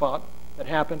heating spot that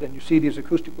happened, and you see these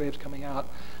acoustic waves coming out.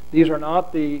 These are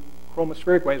not the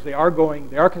chromospheric waves. They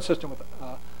are consistent with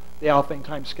the Alfvén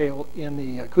time scale in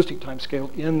the acoustic time scale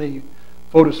in the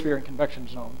photosphere and convection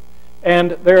zone.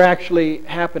 And they're actually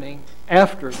happening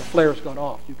after the flare's gone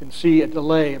off. You can see a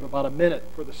delay of about a minute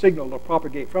for the signal to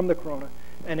propagate from the corona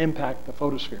and impact the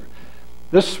photosphere.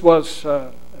 This was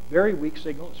a very weak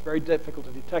signal. It's very difficult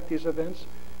to detect these events.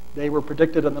 They were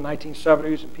predicted in the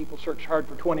 1970s, and people searched hard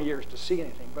for 20 years to see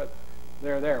anything, but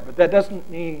they're there. But that doesn't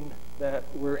mean that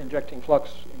we're injecting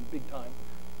flux in big time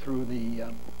through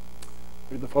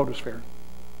the photosphere.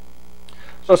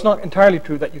 So it's not entirely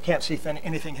true that you can't see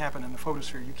anything happen in the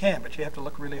photosphere. You can, but you have to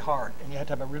look really hard, and you have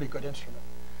to have a really good instrument.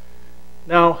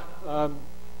 Now,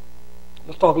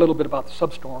 let's talk a little bit about the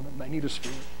substorm and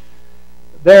magnetosphere.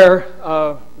 There,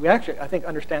 we actually, I think,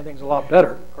 understand things a lot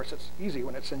better. Of course, it's easy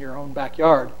when it's in your own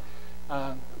backyard.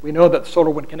 We know that solar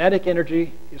wind kinetic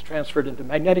energy is transferred into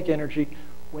magnetic energy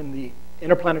when the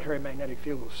interplanetary magnetic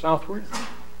field goes southward,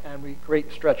 and we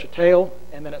stretch a tail,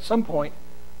 and then at some point,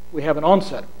 we have an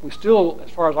onset. We still,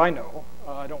 as far as I know,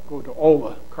 I don't go to all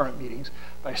the current meetings,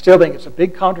 but I still think it's a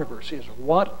big controversy as to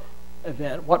what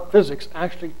event, what physics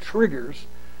actually triggers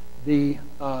the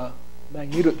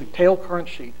tail current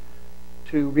sheet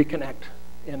to reconnect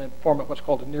in a form of what's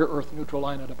called a near-Earth neutral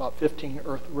line at about 15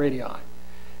 Earth radii.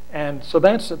 And so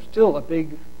that's still a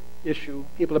big issue.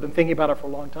 People have been thinking about it for a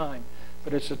long time,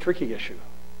 but it's a tricky issue.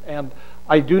 And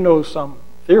I do know some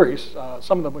theories,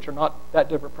 some of them which are not that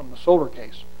different from the solar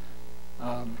case.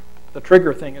 The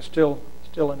trigger thing is still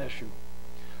an issue.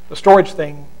 The storage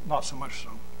thing, not so much so.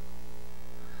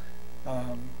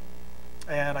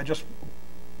 And I just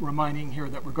reminding here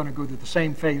that we're going to go through the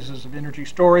same phases of energy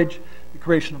storage, the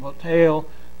creation of a tail.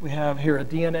 We have here a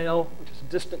DNL, which is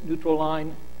a distant neutral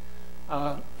line.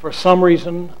 For some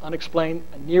reason, unexplained,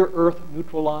 a near-Earth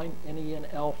neutral line,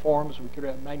 NENL, forms. We could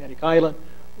have a magnetic island,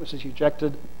 which is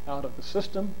ejected out of the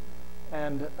system.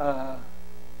 And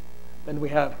then we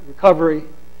have recovery.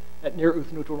 That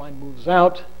near-Earth neutral line moves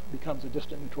out, becomes a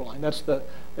distant neutral line. That's the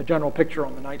general picture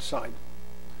on the night side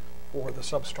for the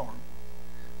substorm.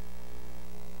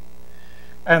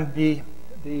 And the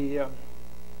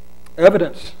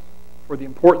evidence for the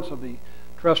importance of the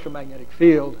terrestrial magnetic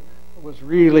field was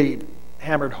really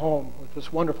hammered home with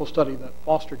this wonderful study that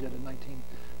Foster did in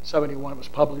 1971. It was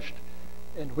published,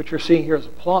 and what you're seeing here is a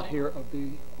plot here of the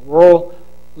auroral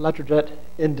electrojet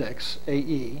index,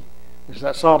 AE, which is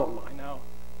that solid line. Now,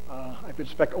 I would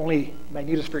expect only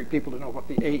magnetospheric people to know what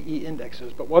the AE index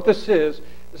is, but what this is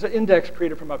an index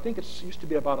created from, I think it used to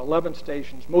be about 11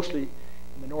 stations, mostly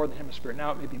in the northern hemisphere.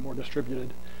 Now it may be more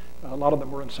distributed. A lot of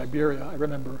them were in Siberia, I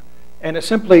remember. And it's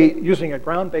simply using a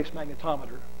ground-based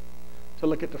magnetometer to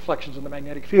look at deflections in the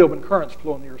magnetic field when currents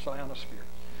flow in the Earth's ionosphere.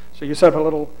 So you set up a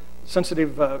little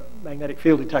sensitive magnetic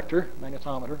field detector,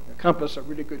 magnetometer, a compass, a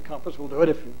really good compass will do it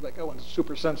if you let go and it's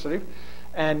super sensitive.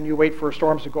 And you wait for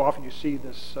storms to go off and you see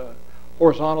this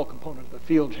horizontal component of the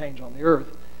field change on the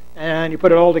Earth. And you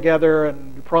put it all together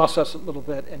and you process it a little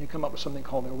bit and you come up with something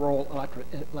called the auroral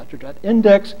electrojet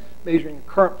index, measuring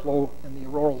current flow in the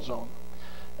auroral zone.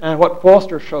 And what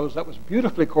Foster shows, that was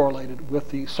beautifully correlated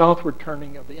with the southward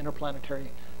turning of the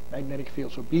interplanetary magnetic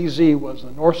field. So BZ was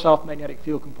the north-south magnetic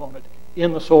field component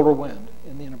in the solar wind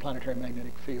in the interplanetary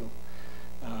magnetic field.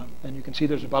 And you can see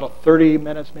there's about 30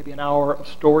 minutes, maybe an hour of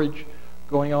storage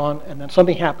going on, and then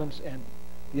something happens and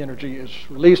the energy is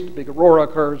released, a big aurora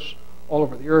occurs all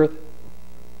over the Earth.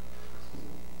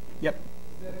 Yep.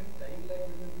 Is there a time lag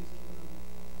within these two?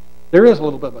 There is a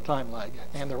little bit of a time lag,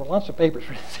 and there were lots of papers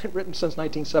written since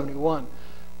 1971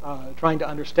 trying to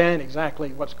understand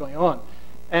exactly what's going on.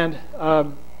 And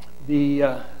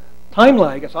the time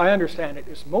lag, as I understand it,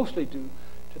 is mostly due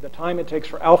to the time it takes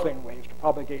for alpha waves to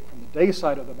propagate from the day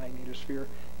side of the magnetosphere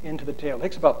into the tail. It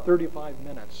takes about 35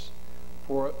 minutes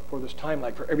for this time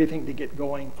lag, for everything to get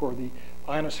going, for the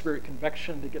ionospheric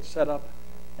convection to get set up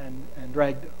and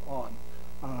dragged on.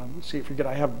 Let's see if we get,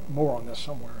 I have more on this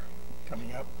somewhere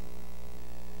coming up.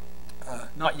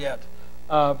 Not yet.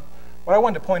 What I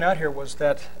wanted to point out here was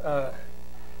that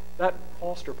that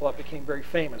Foster plot became very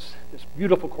famous, this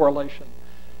beautiful correlation.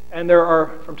 And there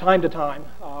are, from time to time,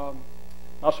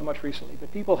 not so much recently,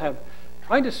 but people have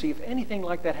tried to see if anything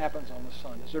like that happens on the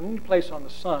sun. Is there any place on the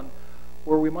sun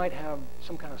where we might have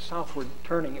some kind of southward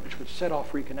turning which would set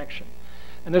off reconnection?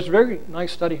 And there's a very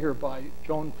nice study here by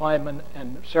Joan Feynman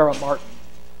and Sarah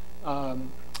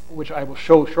Martin, which I will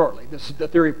show shortly. This is the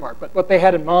theory part. But what they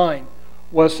had in mind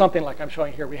was something like I'm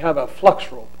showing here. We have a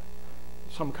flux rope,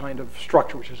 some kind of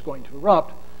structure which is going to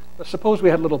erupt. But suppose we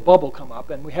had a little bubble come up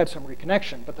and we had some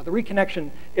reconnection, but the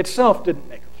reconnection itself didn't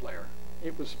make a flare.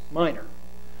 It was minor.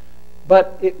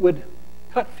 But it would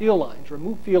cut field lines,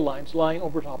 remove field lines lying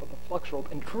over top of the flux rope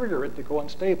and trigger it to go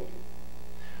unstable.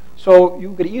 So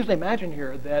you could easily imagine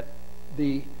here that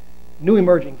the new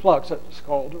emerging flux, that's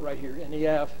called right here,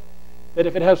 NEF, that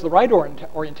if it has the right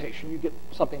orientation, you get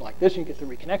something like this, you get the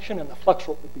reconnection and the flux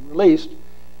rope would be released.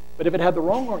 But if it had the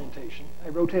wrong orientation, I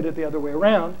rotate it the other way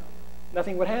around,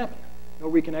 nothing would happen. No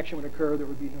reconnection would occur, there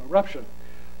would be no eruption.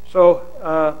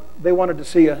 So they wanted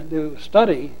to do a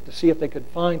study to see if they could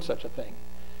find such a thing.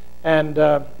 And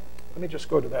let me just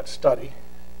go to that study.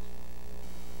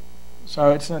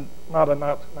 So it's not a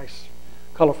nice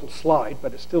colorful slide,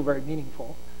 but it's still very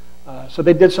meaningful. So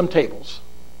they did some tables,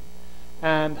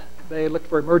 and they looked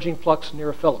for emerging flux near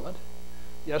a filament,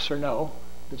 yes or no,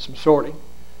 did some sorting,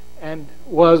 and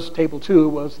table 2,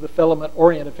 was the filament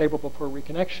oriented favorable for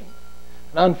reconnection,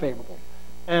 and unfavorable.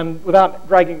 And without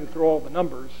dragging you through all the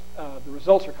numbers, the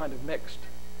results are kind of mixed.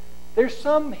 There's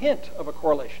some hint of a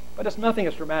correlation, but it's nothing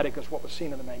as dramatic as what was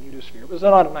seen in the magnetosphere. It was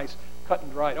not a nice cut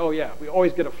and dried, oh yeah, we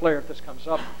always get a flare if this comes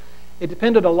up. It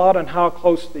depended a lot on how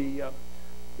close the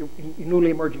newly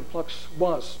emerging flux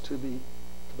was to the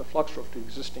flux roof, to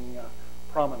existing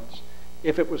prominence.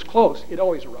 If it was close, it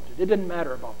always erupted. It didn't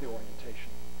matter about the orientation.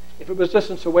 If it was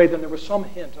distance away, then there was some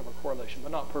hint of a correlation,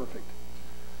 but not perfect.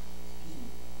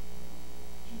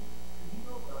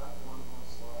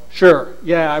 Sure.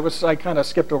 Yeah, I kind of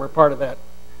skipped over part of that.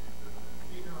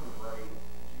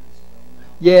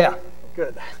 Yeah.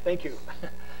 Good. Thank you.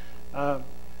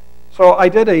 So I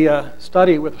did a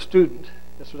study with a student.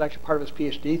 This was actually part of his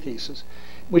PhD thesis,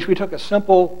 in which we took a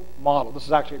simple model. This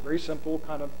is actually a very simple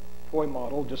kind of toy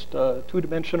model, just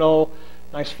two-dimensional,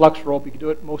 nice flux rope. You can do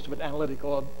it, most of it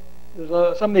analytical.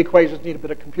 Some of the equations need a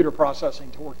bit of computer processing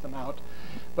to work them out.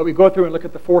 But we go through and look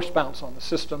at the force bounce on the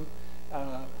system.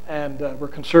 And we're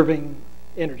conserving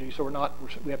energy, so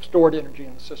we have stored energy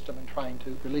in the system and trying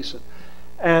to release it.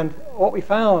 And what we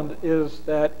found is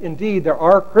that indeed there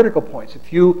are critical points.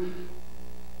 If you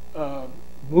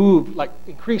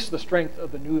increase the strength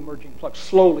of the new emerging flux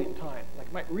slowly in time, like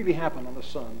it might really happen on the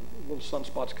sun, little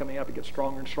sunspots coming up, it gets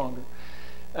stronger and stronger.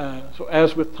 So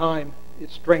as with time,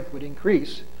 its strength would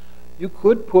increase. You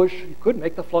could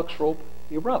make the flux rope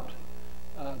erupt.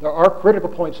 There are critical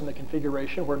points in the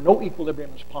configuration where no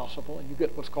equilibrium is possible, and you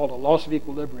get what's called a loss of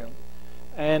equilibrium.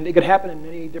 And it could happen in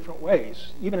many different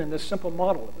ways. Even in this simple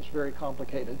model, it was very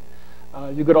complicated.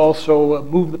 You could also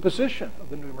move the position of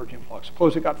the new emerging flux.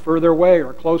 Suppose it got further away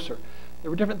or closer.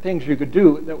 There were different things you could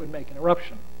do that would make an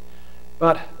eruption.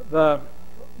 But the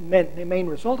main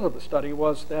result of the study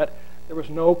was that there was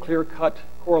no clear-cut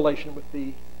correlation with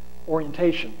the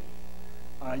orientation.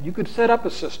 You could set up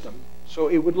a system so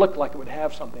it would look like it would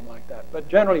have something like that. But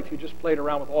generally, if you just played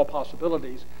around with all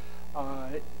possibilities,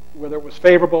 whether it was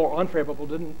favorable or unfavorable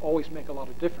didn't always make a lot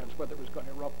of difference whether it was going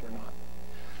to erupt or not.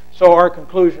 So our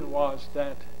conclusion was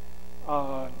that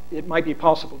it might be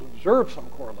possible to observe some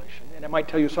correlation, and it might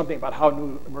tell you something about how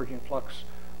new emerging flux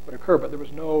would occur, but there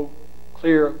was no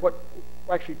clear, what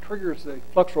actually triggers the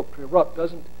flux rope to erupt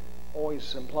doesn't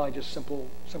always imply just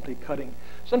simply cutting.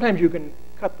 Sometimes you can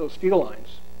cut those steel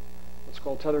lines. It's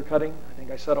called tether cutting, I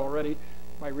think I said already,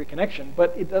 by reconnection,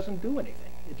 but it doesn't do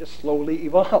anything. It just slowly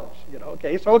evolves,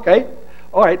 okay,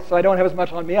 all right, so I don't have as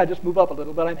much on me, I just move up a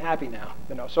little bit, I'm happy now,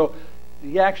 So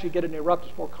you actually get an erupt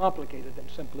is more complicated than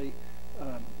simply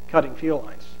cutting field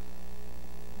lines.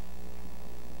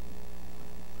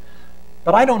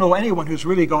 But I don't know anyone who's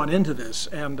really gone into this,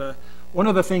 and one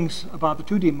of the things about the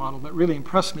 2D model that really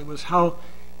impressed me was how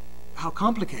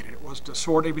complicated it was to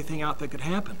sort everything out that could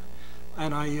happen.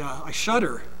 And I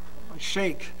shudder, I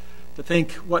shake to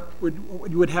think what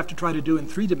you would have to try to do in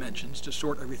 3 dimensions to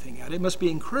sort everything out. It must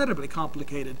be incredibly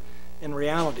complicated in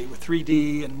reality with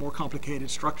 3D and more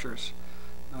complicated structures.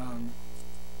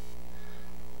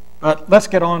 But let's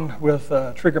get on with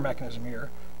trigger mechanism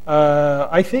here.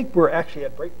 I think we're actually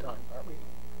at break time, aren't we?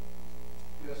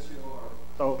 Yes, you are.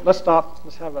 So let's stop.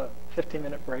 Let's have a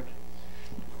 15-minute break.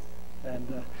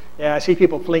 And yeah, I see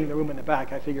people fleeing the room in the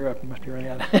back. I figure I must be running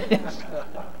out.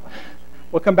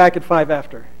 We'll come back at 5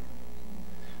 after.